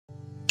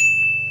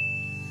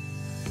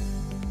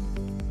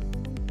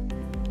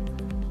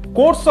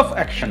Course of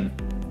action.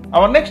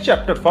 Our next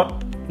chapter for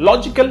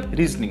logical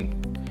reasoning.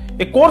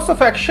 A course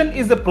of action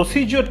is a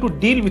procedure to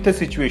deal with a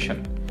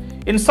situation.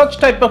 In such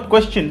type of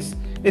questions,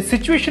 a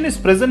situation is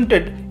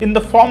presented in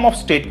the form of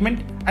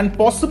statement and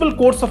possible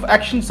course of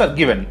actions are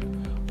given.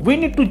 We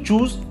need to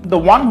choose the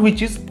one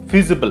which is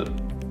feasible.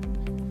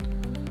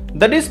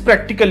 That is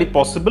practically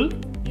possible,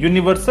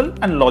 universal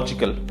and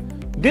logical.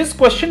 These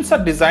questions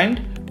are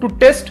designed to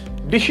test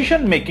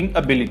decision-making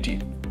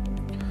ability.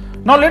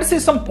 Now let's see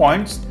some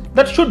points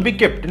that should be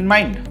kept in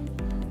mind.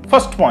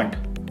 First point,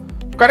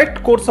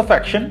 correct course of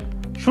action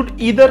should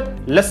either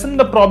lessen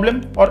the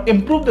problem or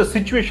improve the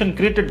situation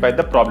created by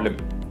the problem.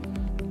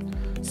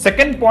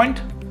 Second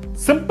point,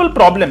 simple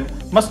problem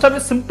must have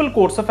a simple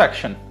course of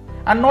action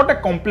and not a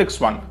complex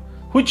one,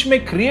 which may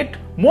create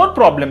more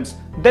problems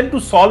than to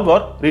solve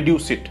or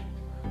reduce it.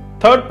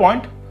 Third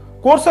point,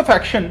 course of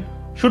action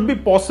should be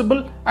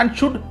possible and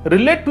should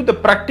relate to the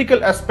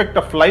practical aspect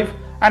of life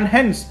and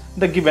hence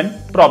the given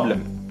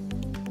problem.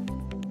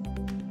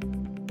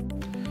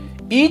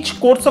 Each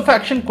course of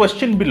action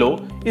question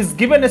below is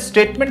given a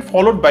statement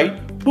followed by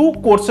two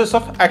courses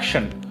of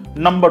action,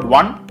 numbered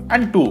 1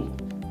 and 2.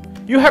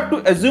 You have to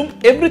assume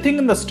everything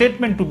in the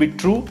statement to be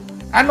true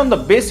and on the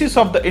basis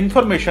of the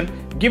information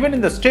given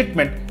in the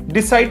statement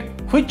decide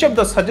which of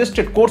the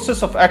suggested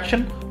courses of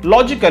action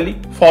logically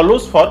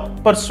follows for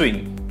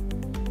pursuing.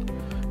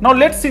 Now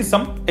let's see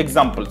some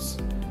examples.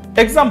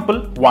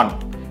 Example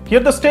 1. Here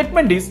the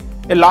statement is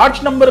a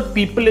large number of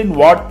people in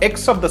Ward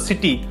X of the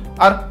city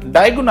are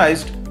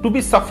diagnosed to be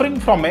suffering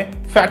from a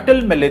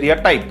fatal malaria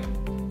type.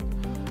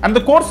 And the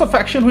course of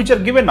action which are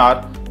given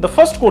are, the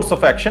first course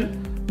of action,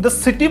 the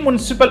city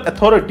municipal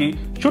authority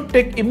should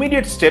take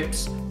immediate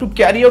steps to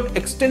carry out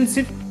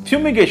extensive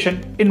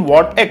fumigation in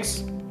Ward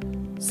X.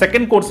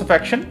 Second course of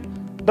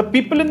action, the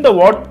people in the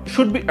ward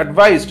should be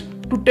advised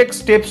to take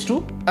steps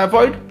to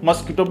avoid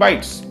mosquito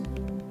bites.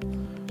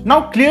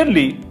 Now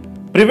clearly,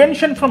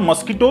 prevention from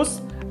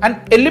mosquitoes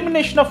and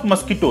elimination of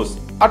mosquitoes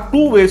are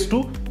two ways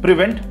to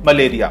prevent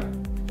malaria.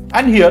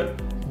 And here,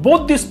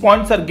 both these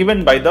points are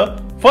given by the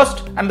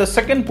first and the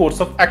second course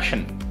of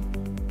action.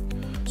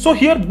 So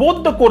here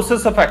both the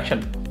courses of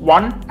action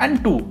 1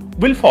 and 2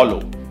 will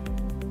follow.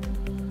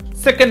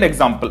 Second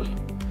example.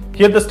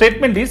 Here the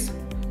statement is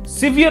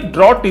severe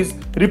drought is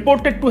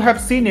reported to have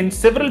seen in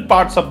several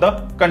parts of the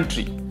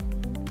country.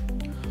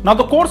 Now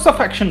the course of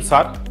actions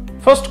are,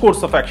 first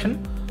course of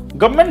action,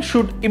 government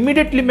should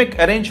immediately make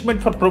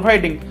arrangement for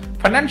providing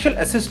financial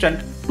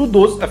assistance to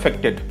those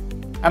affected.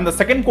 And the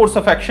second course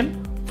of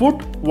action,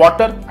 food,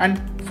 water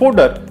and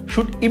fodder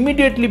should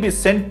immediately be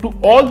sent to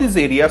all these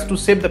areas to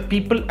save the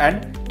people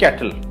and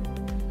cattle.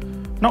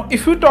 Now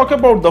if we talk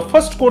about the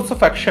first course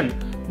of action,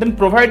 then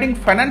providing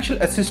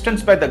financial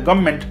assistance by the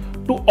government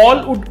to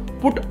all would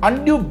put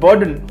undue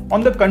burden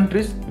on the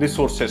country's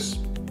resources.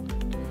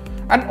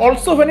 And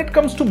also when it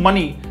comes to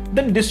money,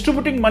 then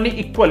distributing money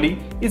equally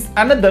is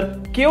another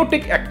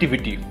chaotic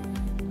activity.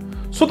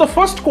 So the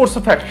first course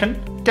of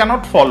action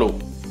cannot follow.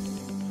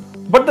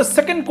 But the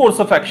second course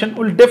of action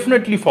will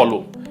definitely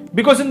follow,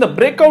 because in the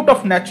breakout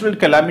of natural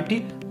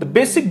calamity, the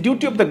basic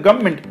duty of the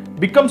government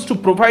becomes to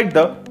provide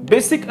the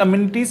basic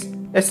amenities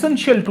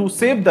essential to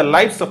save the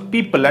lives of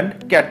people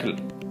and cattle.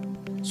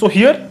 So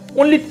here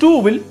only two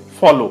will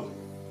follow.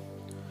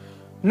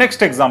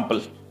 Next example.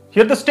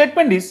 Here the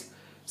statement is,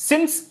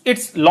 since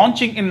its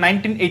launching in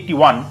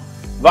 1981,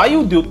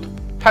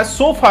 Vayudyut has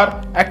so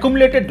far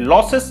accumulated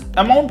losses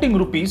amounting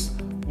rupees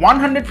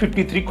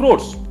 153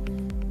 crores.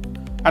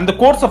 And the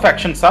course of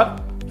actions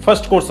are,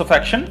 first course of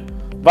action,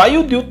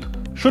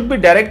 Vayudyut should be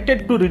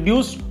directed to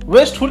reduce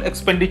wasteful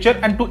expenditure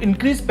and to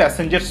increase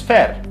passengers'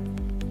 fare.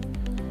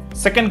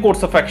 Second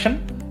course of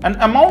action, an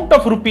amount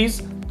of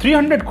rupees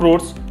 300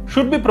 crores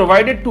should be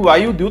provided to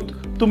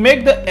Vayudyut to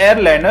make the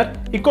airliner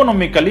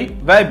economically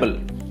viable.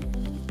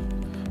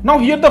 Now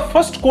here the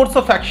first course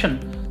of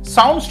action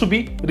sounds to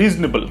be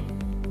reasonable,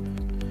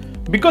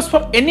 because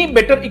for any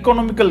better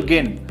economical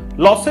gain,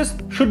 losses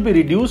should be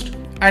reduced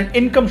and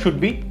income should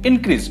be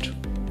increased.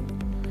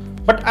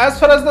 But as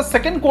far as the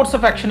second course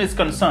of action is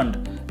concerned,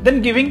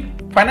 then giving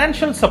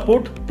financial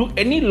support to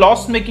any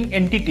loss-making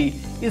entity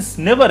is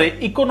never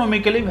an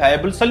economically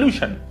viable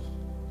solution.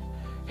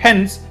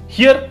 Hence,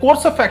 here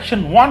course of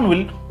action 1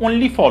 will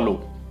only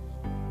follow.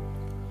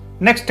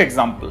 Next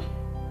example.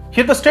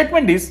 Here the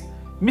statement is,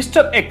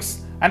 Mr.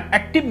 X, an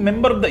active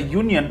member of the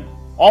union,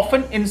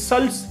 often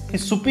insults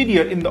his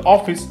superior in the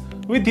office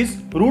with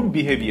his rude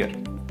behavior.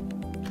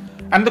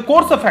 And the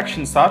course of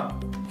actions are,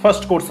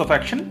 first course of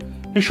action,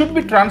 he should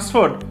be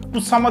transferred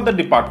to some other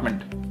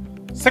department.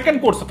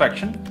 Second course of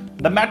action,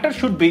 the matter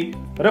should be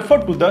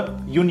referred to the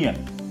union.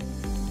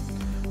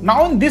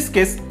 Now in this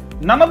case,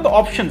 none of the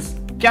options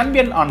can be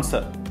an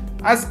answer,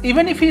 as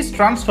even if he is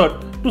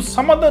transferred to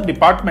some other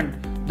department,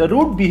 the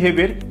rude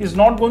behavior is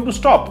not going to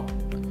stop.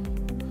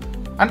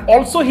 And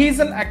also he is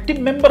an active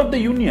member of the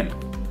union.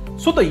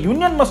 So the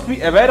union must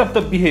be aware of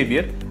the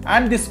behavior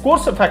and this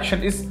course of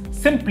action is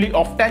simply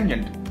off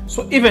tangent.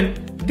 So even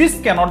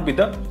this cannot be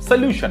the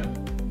solution.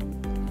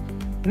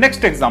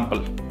 Next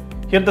example.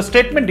 Here the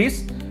statement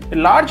is, a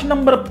large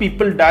number of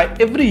people die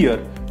every year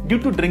due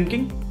to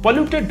drinking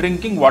polluted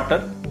drinking water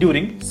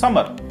during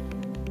summer.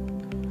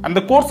 And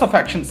the course of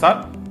actions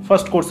are,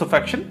 first course of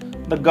action,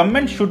 the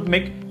government should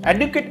make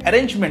adequate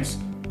arrangements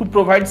to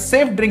provide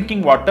safe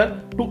drinking water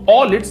to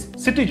all its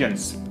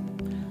citizens.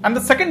 And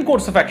the second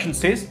course of action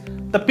says,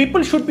 the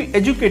people should be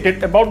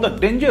educated about the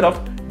danger of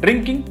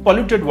drinking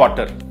polluted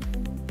water.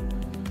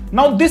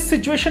 Now this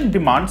situation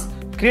demands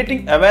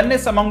creating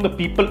awareness among the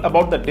people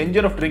about the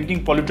danger of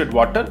drinking polluted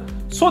water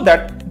so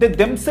that they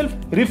themselves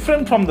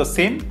refrain from the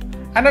same,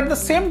 and at the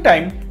same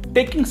time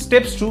taking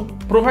steps to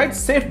provide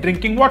safe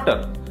drinking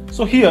water.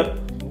 So here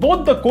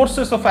both the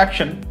courses of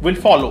action will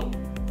follow.